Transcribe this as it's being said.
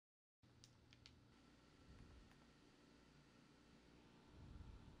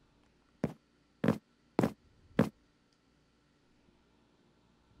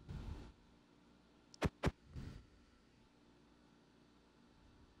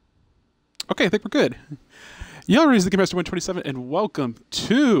Okay, I think we're good. Y'all raise the Game Master 127, and welcome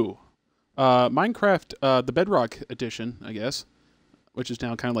to Minecraft, the Bedrock Edition, I guess, which is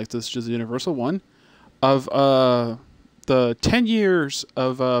now kind of like this, just the universal one, of the 10 years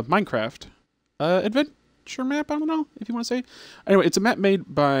of Minecraft adventure map, I don't know if you want to say. Anyway, it's a map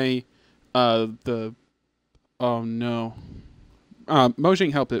made by the... Oh, no.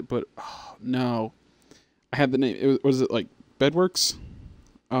 Mojang helped it, but... Oh, no. I had the name... Was it like Bedworks?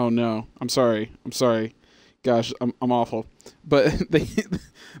 Oh no, I'm sorry. Gosh, I'm awful. But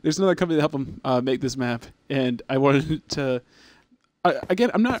there's another company to help them make this map, and I wanted to. Again,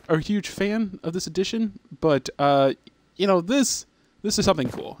 I'm not a huge fan of this edition, but you know, this is something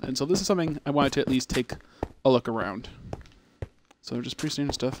cool, and so this is something I wanted to at least take a look around. So just pretty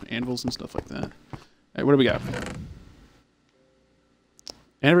standard stuff, anvils and stuff like that. All right, what do we got?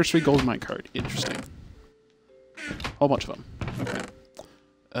 Anniversary gold minecart. Interesting. A whole bunch of them. Okay.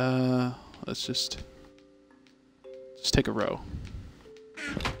 Let's just take a row,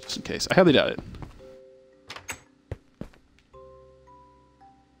 just in case. I highly doubt it.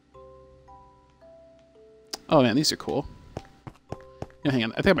 Oh man, these are cool. Yeah, hang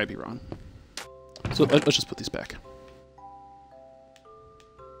on. I think I might be wrong. So let's just put these back.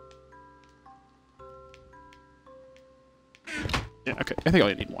 Yeah, okay. I think I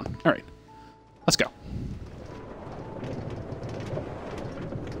only need one. All right, let's go.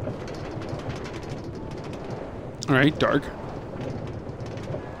 All right, dark.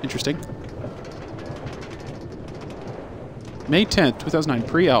 Interesting. May 10th, 2009,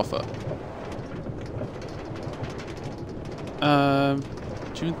 pre-alpha.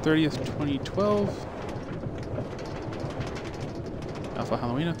 June 30th, 2012. Alpha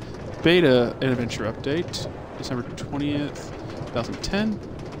Halloween. Beta and adventure update. December 20th, 2010.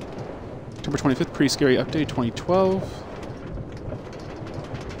 October 25th, pre-scary update, 2012.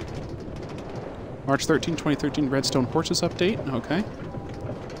 March 13, 2013, Redstone Horses update. Okay.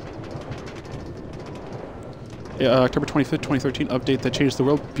 October 25th, 2013, update that changed the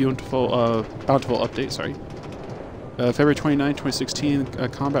world. Bountiful update, sorry. February 29, 2016,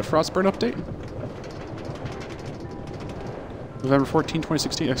 Combat Frostburn update. November 14,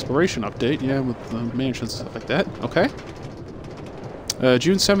 2016, Exploration update. Yeah, with the mansions and stuff like that. Okay.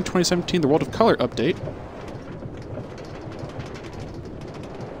 June 7, 2017, the World of Color update.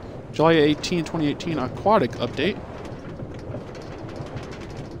 July 18, 2018, Aquatic update.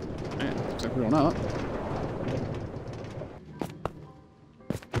 Alright, looks like we're going up.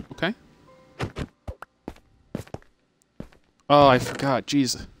 Okay. Oh, I forgot.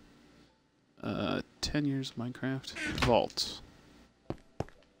 Jeez. 10 years of Minecraft. Vault.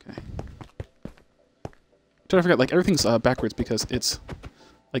 Okay. Trying to forget, like, everything's backwards because it's...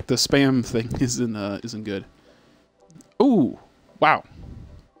 Like, the spam thing isn't good. Ooh! Wow.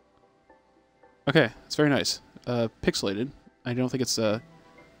 Okay, it's very nice. Pixelated. I don't think it's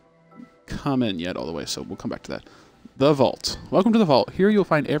common yet all the way, so we'll come back to that. The Vault. Welcome to the Vault. Here you'll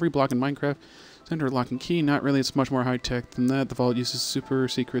find every block in Minecraft. Center lock and key. Not really, it's much more high-tech than that. The Vault uses super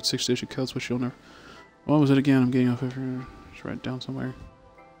secret 6-digit codes, which you'll never... What was it again? I'm getting off of here. Just write it down somewhere.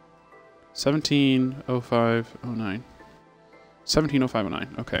 170509.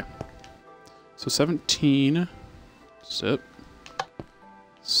 170509. Okay. So 17... Sip.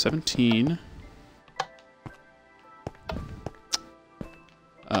 17...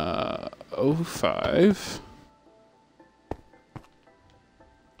 05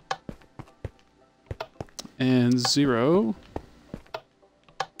 and 09.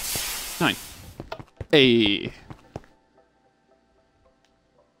 Hey.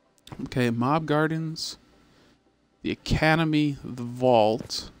 Okay, Mob Gardens, the Academy, the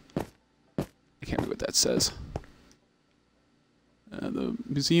Vault. I can't read what that says. The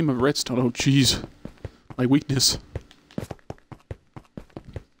Museum of Redstone. Oh, jeez, my weakness.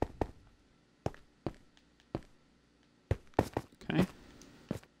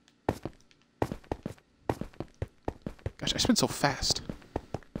 Gosh, I spent so fast.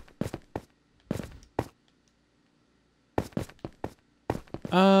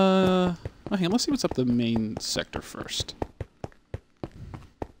 Well, hang on, let's see what's up the main sector first.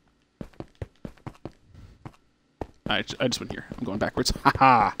 I just went here. I'm going backwards.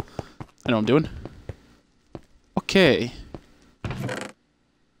 Haha! I know what I'm doing. Okay.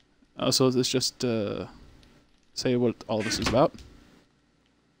 So let's just say what all of this is about.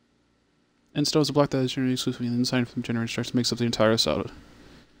 And stone is a block that is generally exclusively inside from generator structure makes up the entire solid.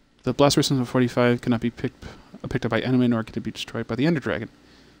 The blast resistance of 45 cannot be picked up by enemy nor can it be destroyed by the Ender Dragon.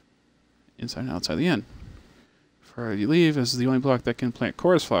 Inside and outside the end. Before you leave, this is the only block that can plant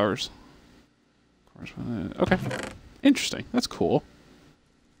chorus flowers. Okay. Interesting. That's cool.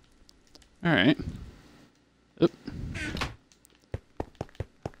 All right. Oop.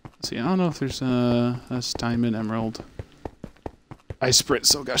 Let's see. I don't know if there's that's diamond, emerald. I sprint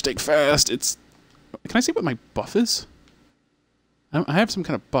so gosh dang fast. It's. Can I see what my buff is? I have some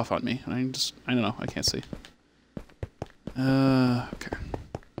kind of buff on me. I don't know. I can't see. Okay.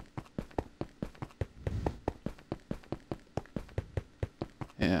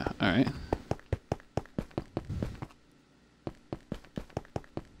 Yeah. All right.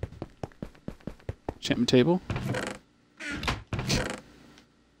 Enchantment table.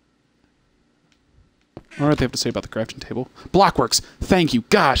 I wonder what they have to say about the crafting table. Blockworks. Thank you.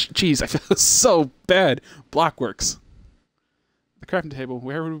 Gosh, jeez, I feel so bad. Blockworks. The crafting table.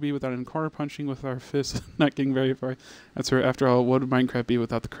 Where would we be without it? Corner punching with our fists, not getting very far. That's where, after all, what would Minecraft be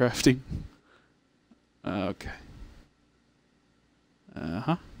without the crafting? Okay.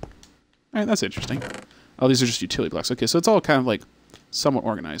 All right, that's interesting. Oh, these are just utility blocks. Okay, so it's all kind of like somewhat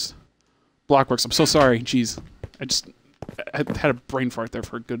organized. Blockworks. I'm so sorry. Jeez, I had a brain fart there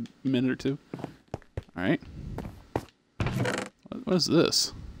for a good minute or two. All right. What is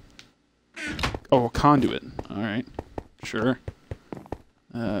this? Oh, a conduit. All right. Sure.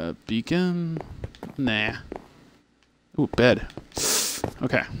 Beacon. Nah. Ooh, bed.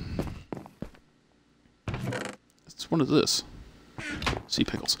 Okay. What is this? Sea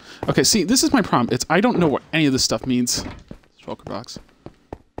pickles. Okay, see, this is my problem. I don't know what any of this stuff means. Shulker box.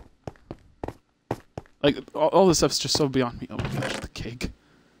 Like, all this stuff's just so beyond me. Oh my gosh, the cake.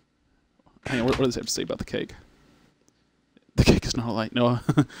 Hang on, what does it have to say about the cake? The cake is not a light. No.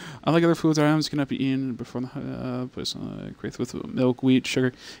 Unlike other foods or items, cannot be eaten before the created with milk, wheat,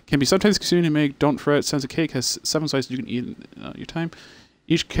 sugar. Can be sometimes consumed and make. Don't fret. Since a cake has 7 slices, you can eat in your time.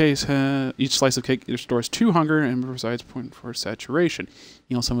 Each slice of cake restores 2 hunger and provides 0.4 saturation.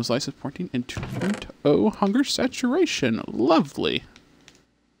 You know, some slices pointing into 2.0 hunger saturation. Lovely.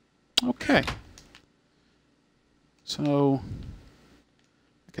 Okay. So,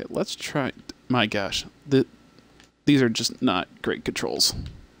 okay, let's try. My gosh, these are just not great controls.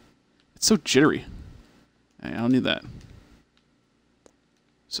 It's so jittery. I don't need that.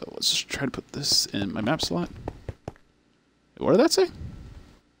 So let's just try to put this in my map slot. What did that say?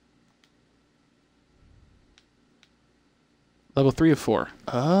 Level 3 of 4.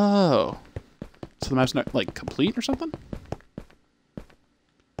 Oh. So the map's not, like, complete or something?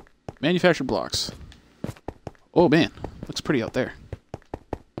 Manufactured blocks. Oh, man. Looks pretty out there.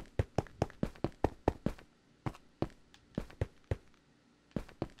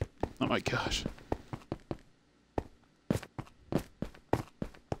 Oh, my gosh.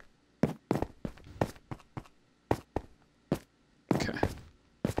 Okay.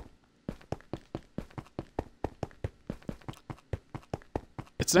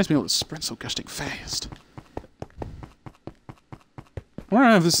 It's nice being able to sprint so gosh dang fast. I wonder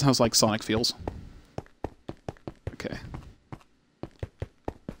if this is how like Sonic feels. Okay.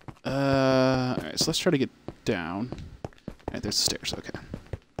 Alright, so let's try to get down. Alright, there's the stairs, okay.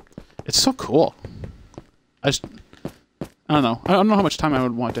 It's so cool. I don't know. I don't know how much time I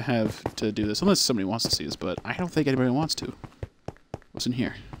would want to have to do this, unless somebody wants to see this, but I don't think anybody wants to. What's in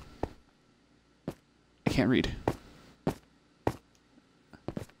here? I can't read.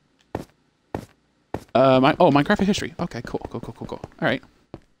 Minecraft history. Okay, cool. All right.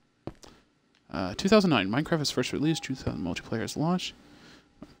 2009, Minecraft was first released. 2000 multiplayer is launched.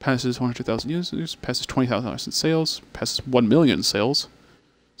 Passes 100,000 users. Passes $20,000 in sales. Passes 1 million sales.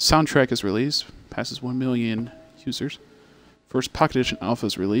 Soundtrack is released. Passes 1 million users. First Pocket Edition Alpha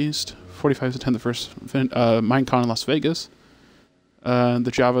is released. 45 to 10, the first Minecon in Las Vegas. The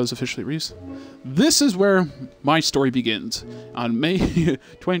Java is officially released. This is where my story begins. On May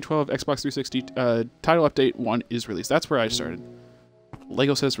 2012, Xbox 360 title update 1 is released. That's where I started.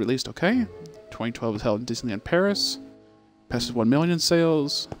 Lego says released, okay. 2012 is held in Disneyland Paris. Passes 1 million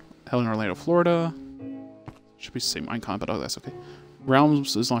sales. Held in Orlando, Florida. Should be the same icon, but oh, that's okay.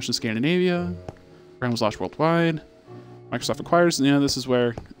 Realms is launched in Scandinavia. Realms launched worldwide. Microsoft acquires. Yeah, this is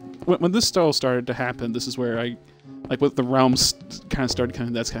where when this still started to happen. This is where I. Like, with the Realms kind of started,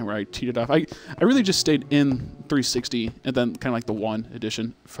 that's kind of where I teetered off. I really just stayed in 360 and then kind of like the 1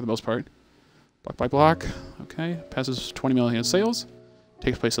 edition for the most part. Block by block. Okay. Passes 20 million in sales.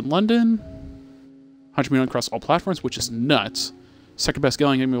 Takes place in London. 100 million across all platforms, which is nuts. Second best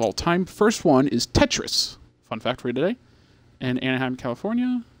gaming game of all time. First one is Tetris. Fun fact for you today. In Anaheim,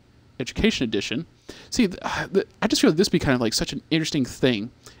 California. Education edition. See, I just feel like this would be kind of like such an interesting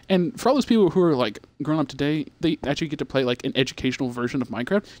thing. And for all those people who are like growing up today, they actually get to play like an educational version of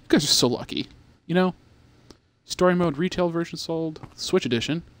Minecraft. You guys are so lucky, you know? Story mode retail version sold, Switch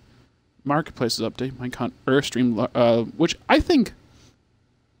edition, marketplaces update, Minecon Earthstream, which I think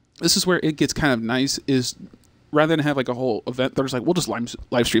this is where it gets kind of nice, is rather than have like a whole event, they're just like, we'll just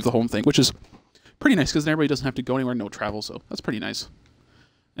live stream the whole thing, which is pretty nice because then everybody doesn't have to go anywhere, no travel, so that's pretty nice.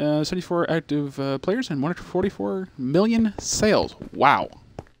 74 active players and 144 million sales. Wow.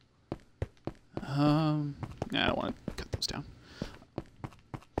 I don't want to cut those down.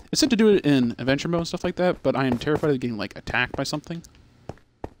 It said to do it in adventure mode and stuff like that, but I am terrified of getting like attacked by something.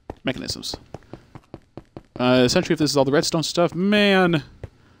 Mechanisms. Essentially, if this is all the redstone stuff, man,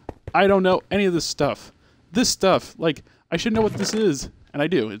 I don't know any of this stuff. This stuff, like, I should know what this is, and I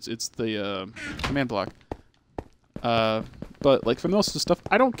do. It's the command block. But like for most of the stuff,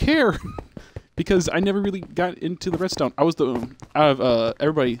 I don't care because I never really got into the redstone. I was the out of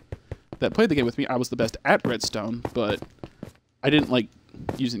everybody that played the game with me, I was the best at redstone, but I didn't like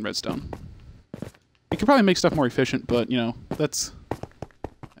using redstone. You could probably make stuff more efficient, but you know that's.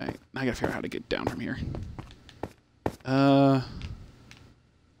 I gotta figure out how to get down from here. I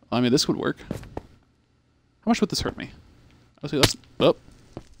mean, this would work. How much would this hurt me? Let's.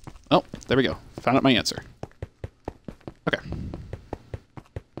 Oh, there we go. Found out my answer. Okay.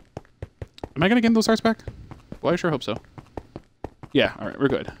 Am I gonna get those hearts back? Well, I sure hope so. Yeah, alright, we're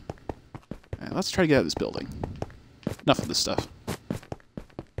good. Alright, let's try to get out of this building. Enough of this stuff.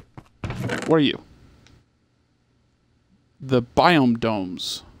 Right, what are you? The biome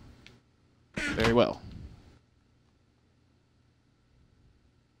domes. Very well.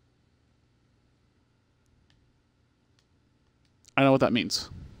 I know what that means.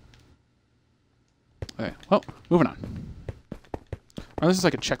 Okay, well, moving on. Oh, this is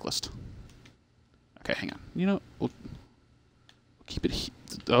like a checklist. Okay, hang on. You know, we'll keep it.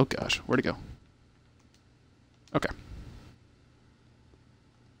 Oh gosh, where'd it go? Okay.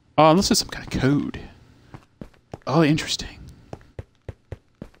 Oh, this is some kind of code. Oh, interesting.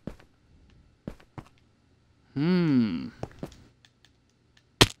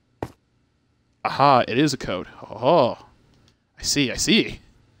 Aha, it is a code. Oh, I see, I see.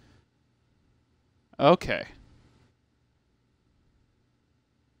 Okay.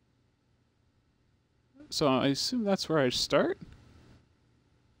 So I assume that's where I start?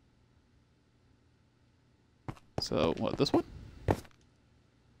 So, what, this one?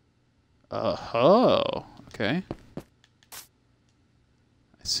 Oh, okay.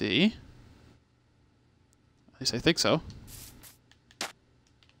 I see. At least I think so.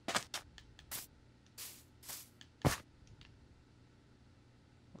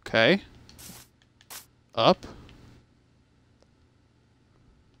 Okay. Up.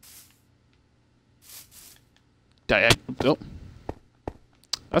 Oh.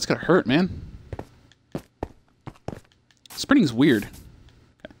 That's gonna hurt, man. Spring's weird.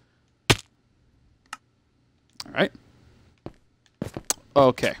 Okay. Alright.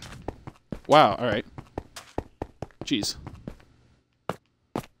 Okay. Wow, alright. Jeez.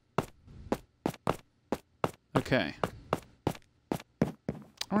 Okay.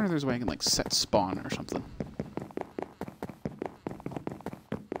 I wonder if there's a way I can, like, set spawn or something.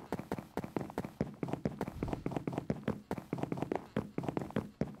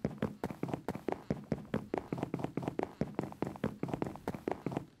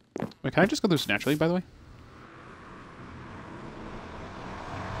 Wait, can I just go through this naturally, by the way?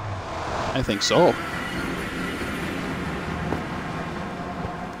 I think so.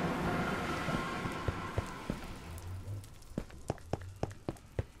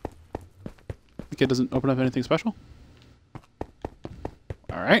 It doesn't open up anything special?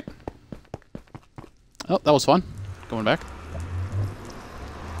 Alright. Oh, that was fun. Going back.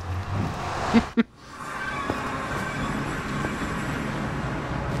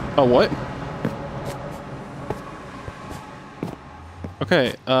 Oh, what?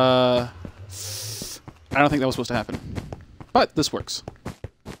 Okay, I don't think that was supposed to happen. But this works.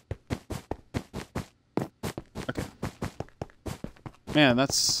 Okay. Man,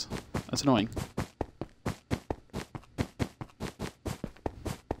 that's annoying.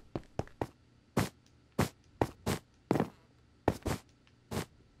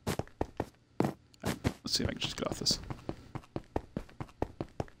 Let's see if I can just get off this.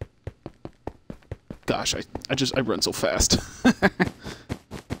 Gosh, I run so fast.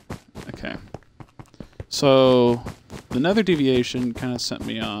 Okay. So the nether deviation kind of sent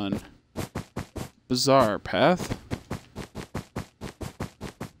me on bizarre path.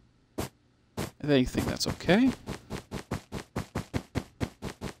 I think that's okay.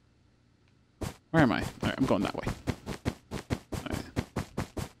 Where am I? Alright, I'm going that way. Alright.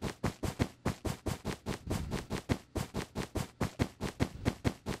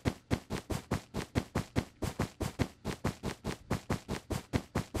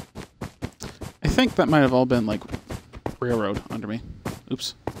 I think that might have all been, like, railroad under me.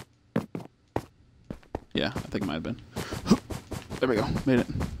 Oops. Yeah, I think it might have been. There we go. Made it.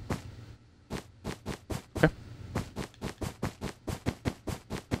 Okay.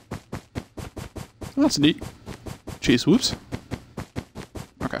 Oh, that's neat. Jeez, whoops.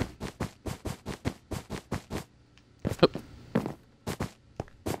 Okay. Oh.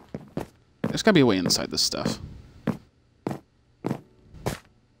 There's gotta be a way inside this stuff.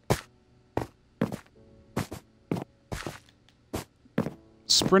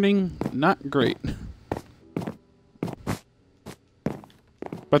 Sprinting, not great.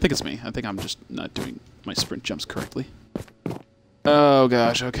 But I think it's me. I think I'm just not doing my sprint jumps correctly. Oh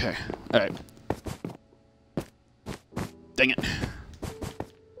gosh, okay. Alright. Dang it.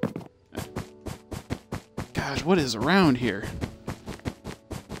 Right. Gosh, what is around here?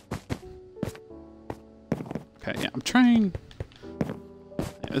 Okay, yeah, I'm trying...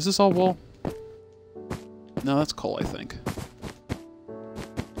 Yeah, is this all wool? No, that's coal, I think.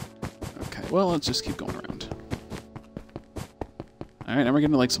 Okay, well, let's just keep going around. Alright, now we're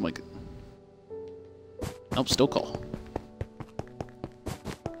getting like some like... Nope, still coal.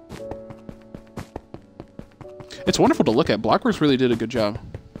 It's wonderful to look at. Blockworks really did a good job.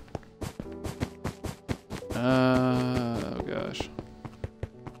 Oh gosh.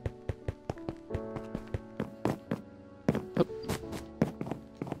 Oh.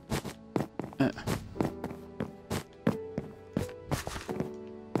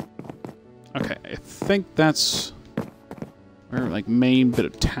 Okay, I think that's where like main bit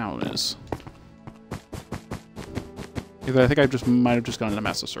of town is. I think I just might have just gone in a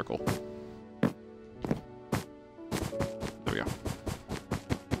massive circle. There we go.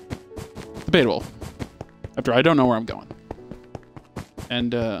 Debatable. After I don't know where I'm going.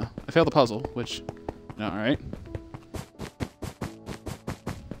 And I failed the puzzle, which, no, all right.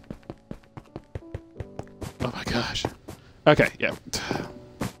 Oh my gosh. Okay, yeah.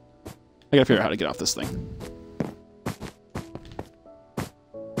 I gotta figure out how to get off this thing.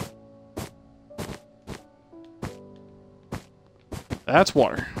 That's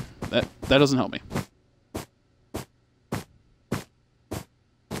water. That doesn't help me.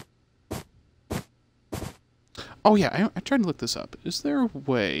 Oh yeah, I tried to look this up. Is there a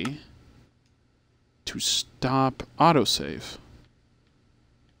way to stop autosave?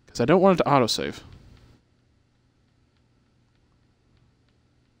 Because I don't want it to autosave.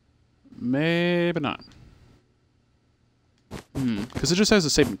 Maybe not. Because it just has a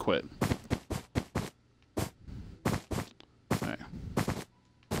save and quit. Alright.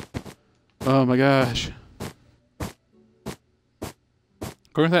 Oh my gosh.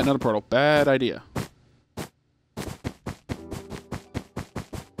 Going with that another portal. Bad idea.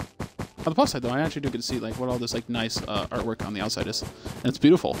 On the plus side, though, I actually do get to see like what all this like nice artwork on the outside is, and it's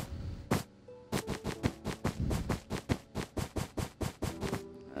beautiful.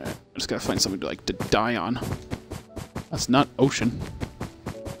 All right, I just gotta find something to like to die on. That's not ocean.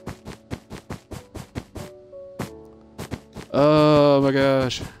 Oh my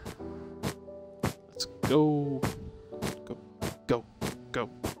gosh! Let's go, go, go, go,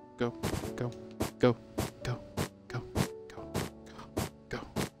 go, go, go.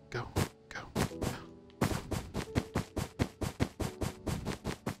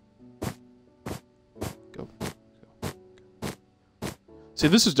 See,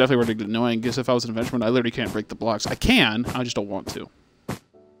 this is definitely where it gets annoying, because if I was an adventureman, I literally can't break the blocks. I can, I just don't want to.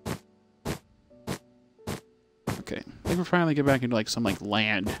 Okay, I think we're finally get back into like some like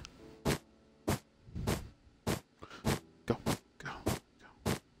land. Go, go,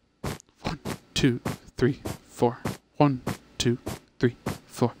 go. 1, 2, 3, 4. 1, 2, 3,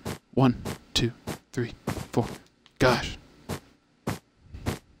 4. 1, 2, 3, 4. Gosh.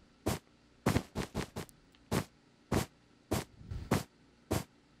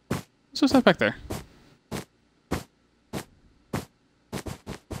 What's that back there?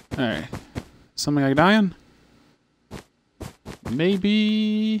 Alright. Something I can die on?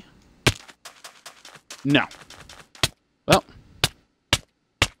 Maybe... No. Well.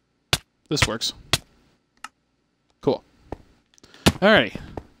 This works. Cool. Alrighty.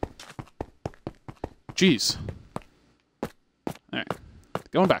 Jeez. Alright.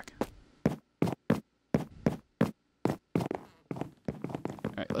 Going back.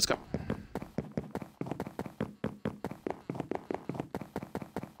 Alright, let's go.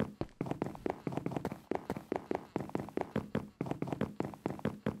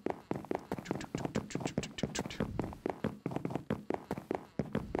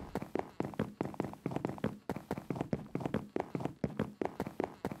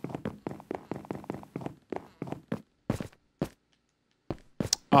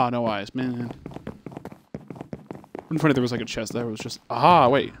 Oh, no eyes, man. In front of there was like a chest. There was just... Aha,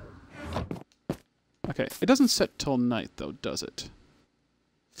 wait. Okay, it doesn't set till night, though, does it?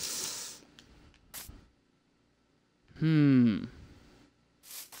 I don't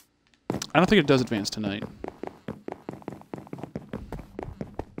think it does advance tonight.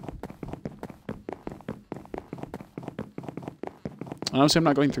 Honestly, I'm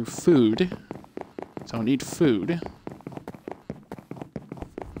not going through food, so I'll need food.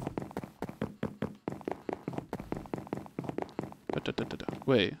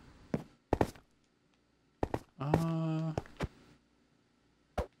 Wait.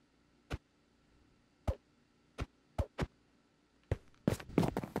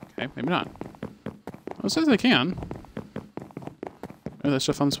 Okay, maybe not. Well, it says they can. Maybe that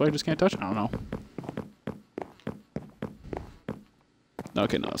stuff on this way I just can't touch? I don't know.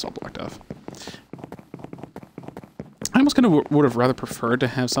 Okay, no, that's all blocked off. I almost kind of would have rather preferred to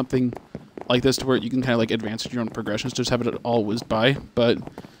have something like this to where you can kind of like advance your own progressions, just have it all whizzed by, but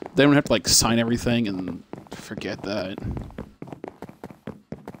they don't have to like sign everything and forget that.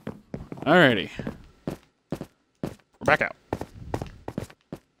 Alrighty. We're back out.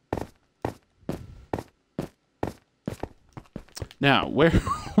 Now, where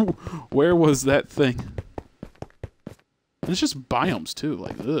was that thing? And it's just biomes too,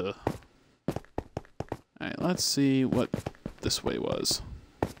 like ugh. Alright, let's see what this way was.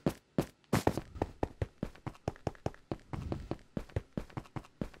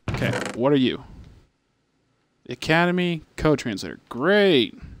 Okay, what are you? The Academy Code Translator.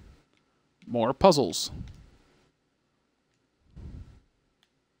 Great! More puzzles.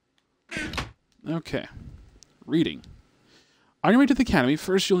 Okay. Reading. On your way to the Academy,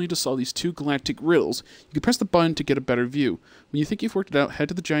 first you'll need to solve these 2 galactic riddles. You can press the button to get a better view. When you think you've worked it out, head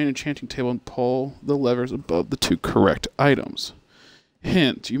to the giant enchanting table and pull the levers above the 2 correct items.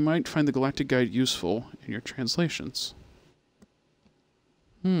 Hint, you might find the Galactic Guide useful in your translations.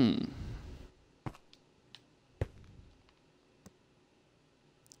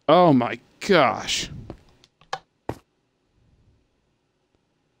 Oh my gosh.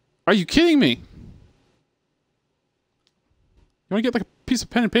 Are you kidding me? You want to get like a piece of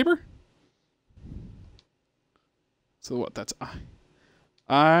pen and paper? So what? That's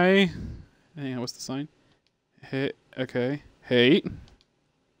I. Hang on, what's the sign? Hate. Okay. Hate.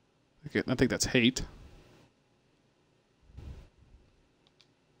 Okay, I think that's hate.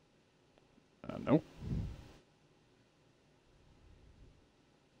 No.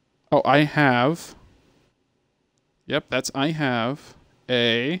 Oh, I have. Yep, that's I have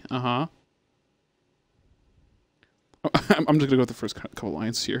a. Oh, I'm just gonna go with the first couple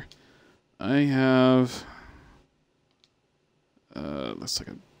lines here. I have. Looks like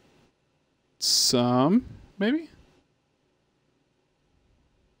some maybe.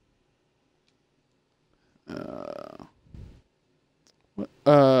 What?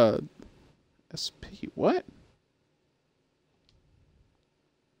 SP what?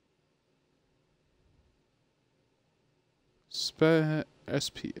 SPA.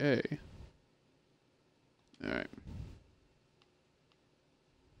 All right.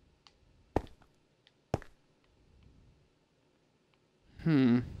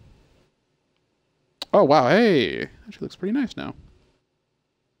 Oh, wow. Hey. Actually looks pretty nice now.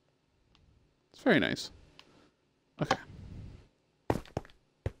 It's very nice. Okay.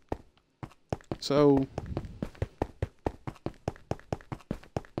 So,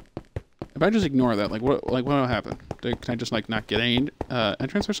 if I just ignore that, like what will happen? Can I just like not get any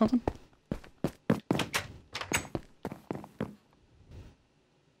entrance or something?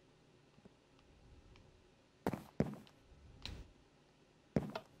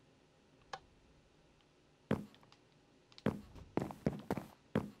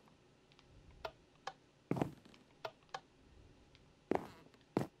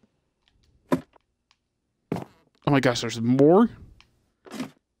 Oh my gosh, there's more?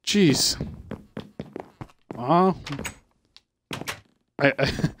 Jeez. I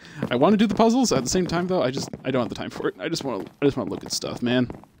want to do the puzzles at the same time though. I don't have the time for it. I just want to look at stuff, man.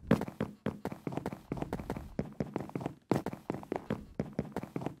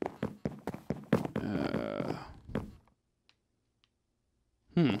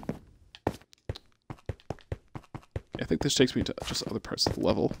 I think this takes me to just other parts of the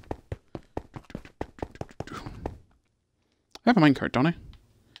level. I have a minecart, don't I?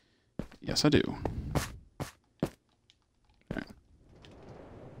 Yes, I do. Right.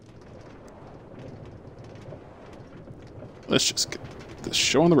 Let's just get this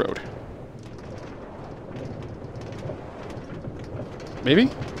show on the road. Maybe?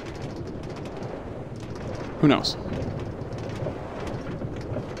 Who knows?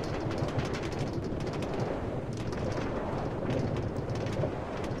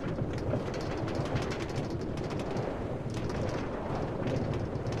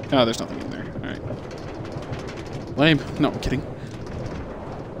 Oh, there's nothing in there. All right. Lame. No, I'm kidding.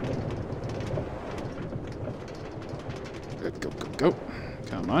 Good, go, go, go.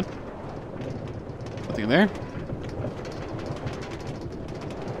 Come on. Nothing in there.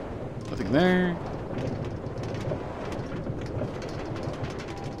 Nothing in there.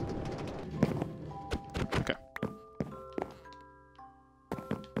 Okay.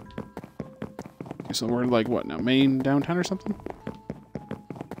 Okay, so we're like, what now? Main downtown or something?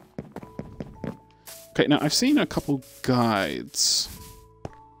 Okay, now I've seen a couple guides.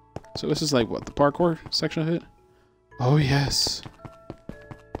 So this is like, what, the parkour section of it? Oh, yes.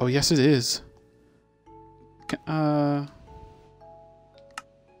 Oh, yes, it is. Oh,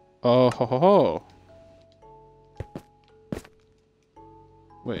 ho, ho, ho.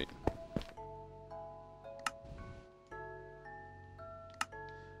 Wait.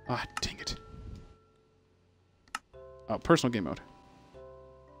 Ah, dang it. Oh, personal game mode.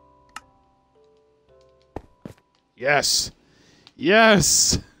 Yes!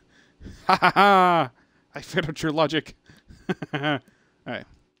 Yes! Ha ha ha! I figured out your logic. Alright. So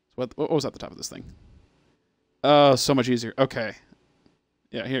what was at the top of this thing? Oh, so much easier. Okay.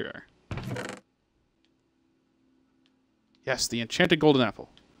 Yeah, here we are. Yes, the enchanted golden apple.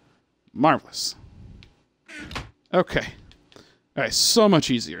 Marvelous. Okay. Alright, so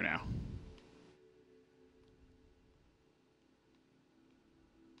much easier now.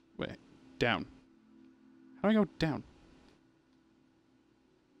 Wait. Down. How do I go down?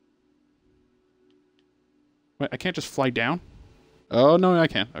 Wait, I can't just fly down? Oh, no, I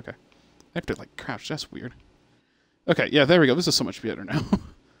can. Okay. I have to, like, crouch. That's weird. Okay, yeah, there we go. This is so much better now.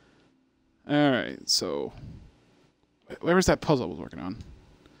 Alright, so... where was that puzzle I was working on?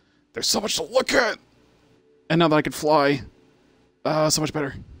 There's so much to look at! And now that I can fly... so much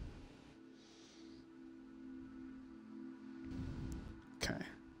better. Okay.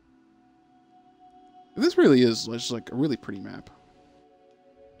 This really is just, like, a really pretty map.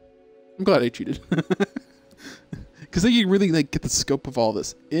 I'm glad I cheated. Because then you really, like, get the scope of all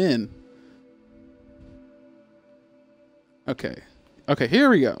this in. Okay. Okay, here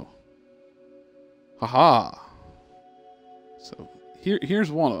we go. Haha. So,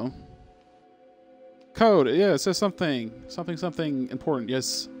 here's one of them. Code. Yeah, it says something. Something important.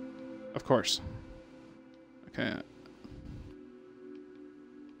 Yes. Of course. Okay.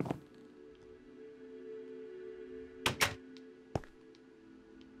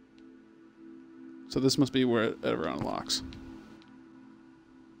 So this must be where it ever unlocks.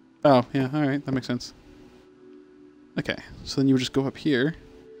 Oh, yeah, alright, that makes sense. Okay, so then you would just go up here.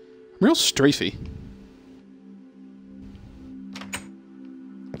 I'm real strafey.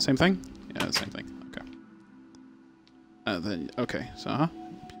 Same thing? Yeah, same thing. Okay. Then, okay, so,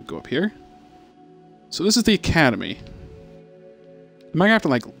 go up here. So this is the academy. Am I gonna have to,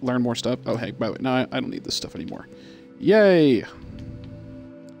 like, learn more stuff? Oh, hey, by the way, no, I don't need this stuff anymore. Yay!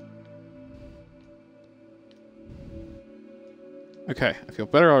 Okay, I feel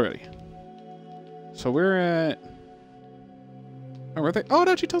better already. So we're at... oh, where they? Oh, it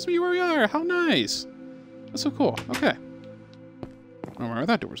actually tells me where we are! How nice! That's so cool. Okay. Oh, where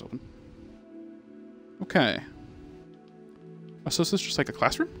that door's open. Okay. Oh, so is this just like a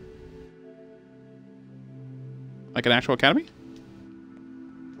classroom? Like an actual academy?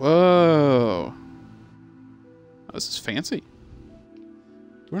 Whoa. Oh, this is fancy.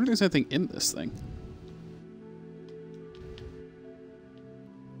 I wonder if there's anything in this thing.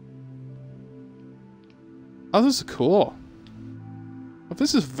 Oh, this is cool. Oh,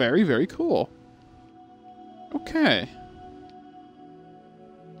 this is very, very cool. Okay.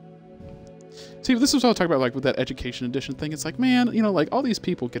 See, this is what I was talking about, like, with that education edition thing. It's like, man, you know, like, all these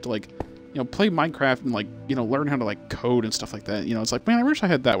people get to, like, you know, play Minecraft and, like, you know, learn how to, like, code and stuff like that. You know, it's like, man, I wish I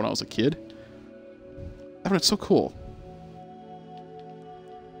had that when I was a kid. That would be so cool.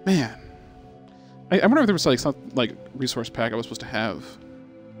 Man. I wonder if there was, like, some, like, resource pack I was supposed to have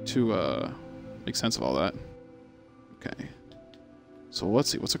to, make sense of all that. Okay. So let's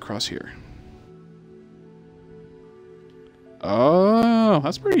see, what's across here? Oh,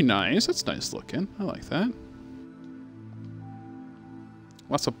 that's pretty nice. That's nice looking. I like that.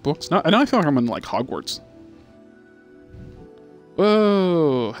 Lots of books. Now I feel like I'm in, like, Hogwarts.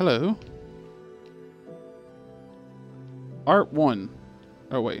 Whoa, hello. Art 1.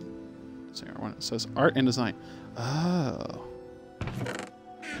 Oh, wait. Let's see, Art 1. It says art and design. Oh.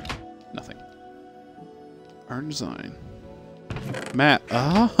 Nothing. Art and design. Matt.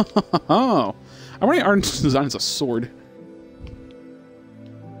 Oh. I'm running art and design as a sword.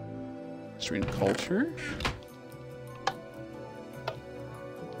 History and culture.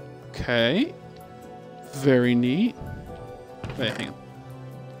 Okay. Very neat. Wait, hang on.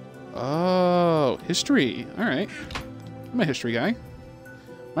 Oh, history. All right. I'm a history guy.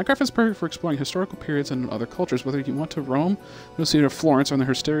 Minecraft is perfect for exploring historical periods and other cultures, whether you want to roam the city of Florence or in the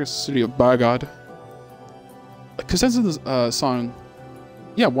hysterical city of Baghdad. Because that's the song.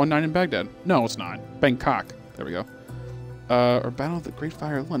 Yeah, One Night in Baghdad. No, it's not. Bangkok. There we go. Or Battle of the Great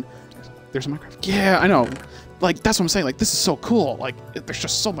Fire of London. There's a Minecraft. Yeah, I know. Like, that's what I'm saying. Like, this is so cool. Like, there's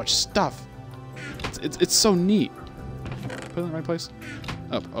just so much stuff. It's so neat. Put it in the right place?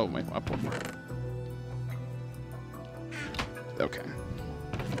 Up. Oh, wait. Up one more. Okay.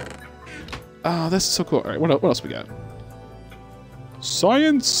 Oh, this is so cool. All right, what else we got?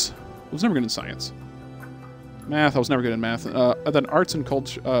 Science. I was never good in science. Math. I was never good in math. Then arts and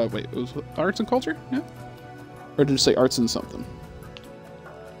culture. Wait, it was arts and culture? Yeah. Or did it say arts and something?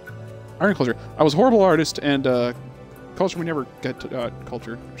 Art and culture. I was a horrible artist, and culture. We never get to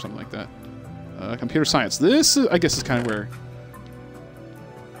culture or something like that. Computer science. This, I guess, is kind of where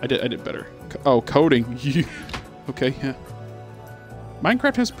I did better. Oh, coding. Okay, yeah.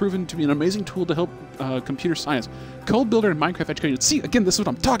 Minecraft has proven to be an amazing tool to help computer science. Code Builder and Minecraft Education. See, again, this is what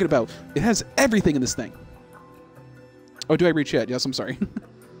I'm talking about. It has everything in this thing. Oh, do I read chat? Yes, I'm sorry.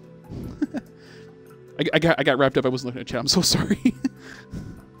 I got wrapped up. I wasn't looking at chat. I'm so sorry.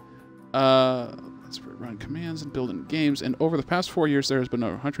 Let's run commands and building games. And over the past 4 years, there has been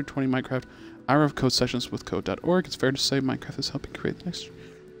over 120 Minecraft hour of code sessions with code.org. It's fair to say Minecraft is helping create the next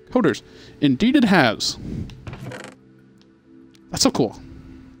coders. Indeed, it has. That's so cool.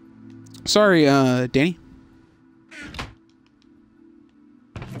 Sorry, Danny.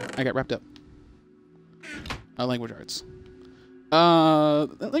 I got wrapped up. Language arts.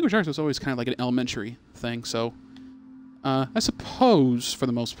 Language arts was always kind of like an elementary thing, so I suppose for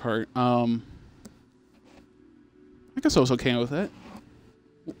the most part, I guess I was okay with it.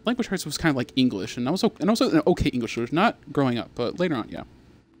 Language arts was kind of like English, and I was an okay English learner, not growing up, but later on, yeah.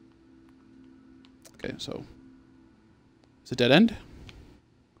 Okay, so it's a dead end.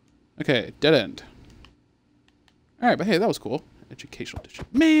 Okay, dead end. All right, but hey, that was cool. Educational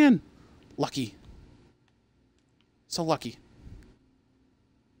district. Man, lucky. So lucky.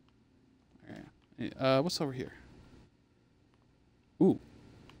 All right. What's over here? Ooh.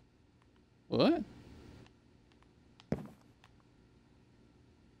 What?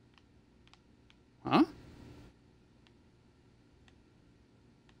 Huh?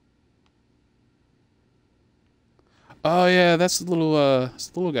 Oh yeah, that's the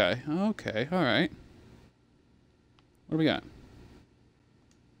little guy. Okay, all right. What do we got?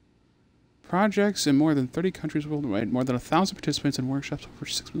 Projects in more than 30 countries worldwide, more than 1,000 participants in workshops over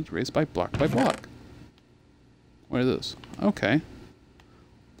 6 months raised by block by block. What is this? Okay.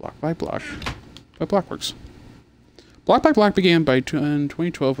 Block by block. By Blockworks. Block by Block began in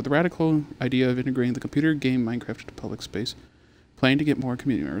 2012 with the radical idea of integrating the computer game Minecraft into public space, planning to get more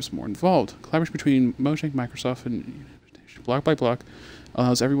community members more involved. Collaboration between Mojang, Microsoft, and Block by Block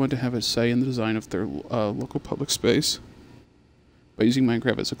allows everyone to have a say in the design of their local public space by using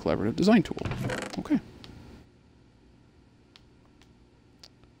Minecraft as a collaborative design tool. Okay.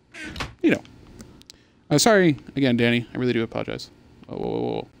 You know. Sorry again, Danny. I really do apologize. Whoa, whoa, whoa,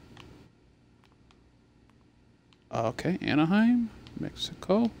 whoa. Okay, Anaheim,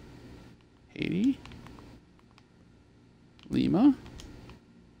 Mexico, Haiti, Lima,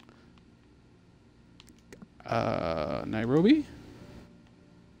 Nairobi.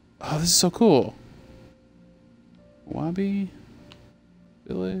 Oh, this is so cool. Wabi,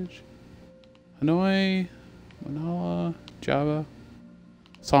 Village, Hanoi, Manala, Java,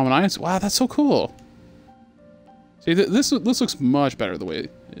 Solomon Islands. Wow, that's so cool. See, this looks much better the way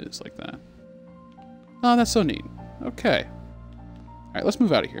it is like that. Oh, that's so neat. Okay. All right, let's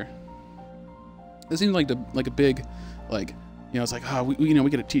move out of here. This seems like a big, like, you know, it's like, oh, we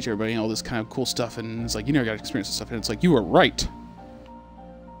got to teach everybody all this kind of cool stuff, and it's like, you never got to experience this stuff, and it's like, you were right.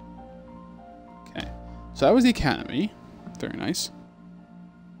 Okay. So that was the academy. Very nice.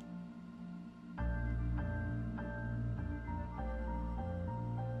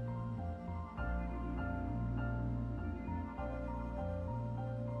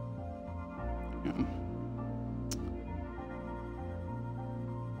 Yeah.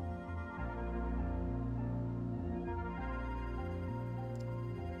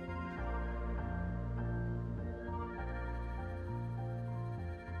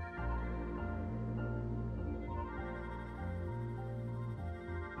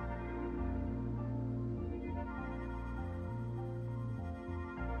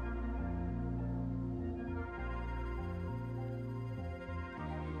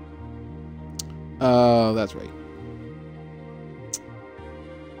 That's right.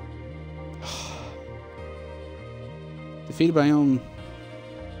 Defeated by own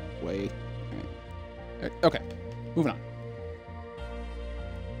way. Okay, moving on.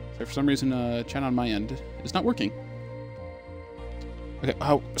 So for some reason, chat on my end is not working. Okay,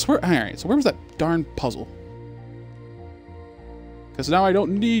 all right, so where was that darn puzzle? Because now I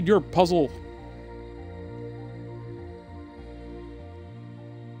don't need your puzzle.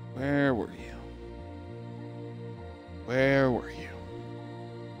 Where were you? Where were you?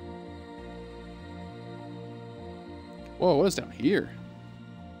 Whoa, what is down here?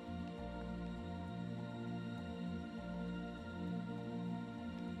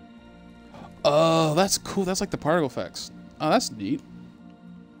 Oh, that's cool. That's like the particle effects. Oh, that's neat.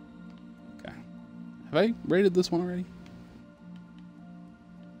 Okay. Have I rated this one already?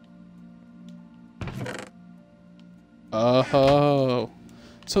 Oh.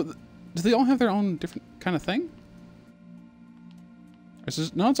 So, do they all have their own different kind of thing? Or is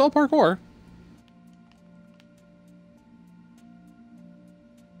this, no, it's all parkour.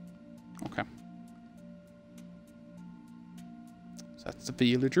 Okay. So that's the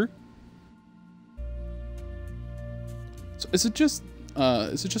villager. So is it just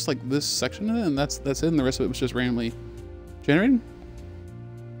like this section of it, and that's it, and the rest of it was just randomly generated?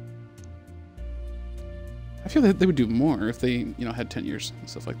 I feel that they would do more if they, you know, had 10 years and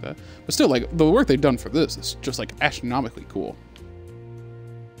stuff like that. But still, like, the work they've done for this is just, like, astronomically cool.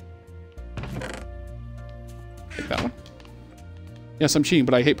 Take that one. Yes, I'm cheating,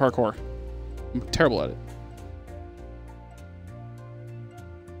 but I hate parkour. I'm terrible at it.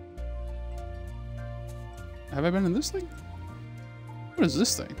 Have I been in this thing? What is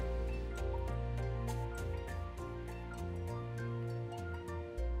this thing?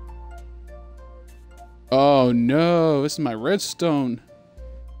 Oh no, this is my redstone.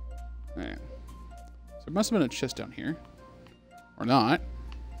 Alright. So there must have been a chest down here. Or not.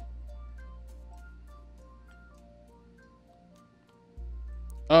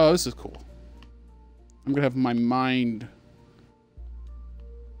 Oh, this is cool. I'm gonna have my mind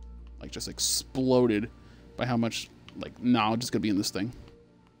like just exploded by how much like knowledge is gonna be in this thing.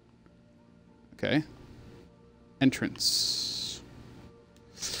 Okay. Entrance.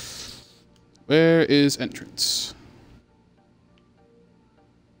 Where is entrance?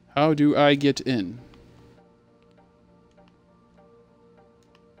 How do I get in?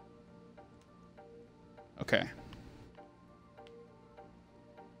 Okay.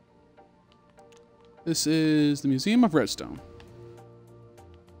 This is the Museum of Redstone.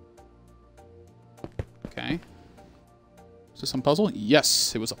 Okay. Is this some puzzle?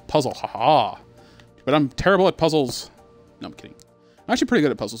 Yes, it was a puzzle. Haha. But I'm terrible at puzzles. No, I'm kidding. I'm actually pretty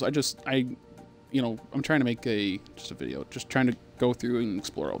good at puzzles. You know, I'm trying to make just a video, just trying to go through and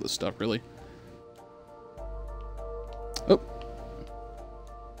explore all this stuff, really. Oh.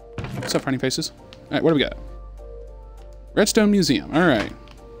 What's up, funny faces? All right, what do we got? Redstone Museum. All right.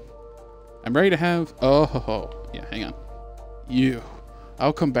 I'm ready to have... Oh, ho, ho. Yeah, hang on. You.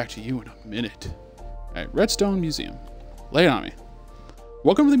 I'll come back to you in a minute. All right, Redstone Museum. Lay it on me.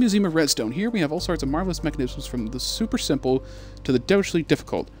 Welcome to the Museum of Redstone. Here we have all sorts of marvelous mechanisms from the super simple to the devilishly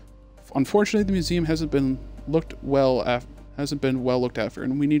difficult. Unfortunately, the museum hasn't been well looked after,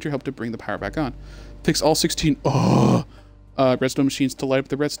 and we need your help to bring the power back on. Fix all 16 redstone machines to light up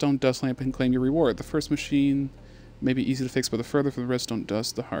the redstone dust lamp and claim your reward. The first machine may be easy to fix, but the further from the redstone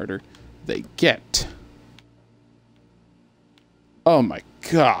dust, the harder they get. Oh my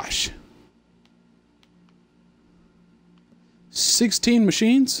gosh. 16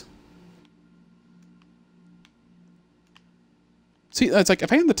 machines? See, that's like,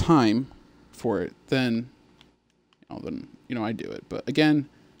 if I had the time for it, then I do it. But again,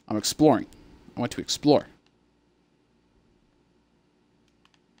 I'm exploring. I want to explore.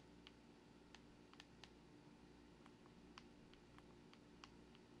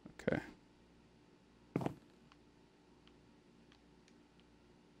 Okay.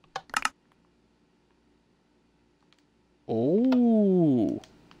 Oh.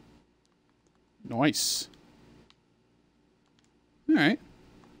 Nice. All right.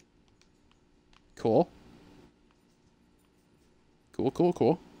 Cool. Cool, cool,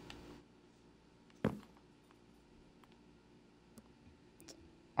 cool.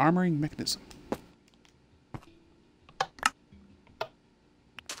 Armoring mechanism.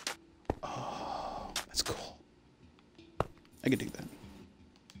 Oh, that's cool. I can dig that.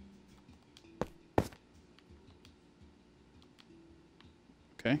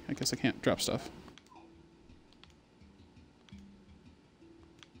 Okay, I guess I can't drop stuff.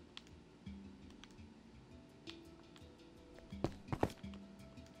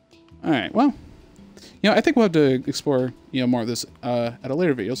 Alright, well, I think we'll have to explore, more of this at a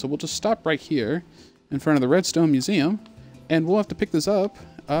later video, so we'll just stop right here in front of the Redstone Museum, and we'll have to pick this up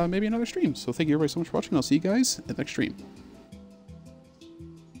maybe another stream. So thank you everybody so much for watching. I'll see you guys at the next stream.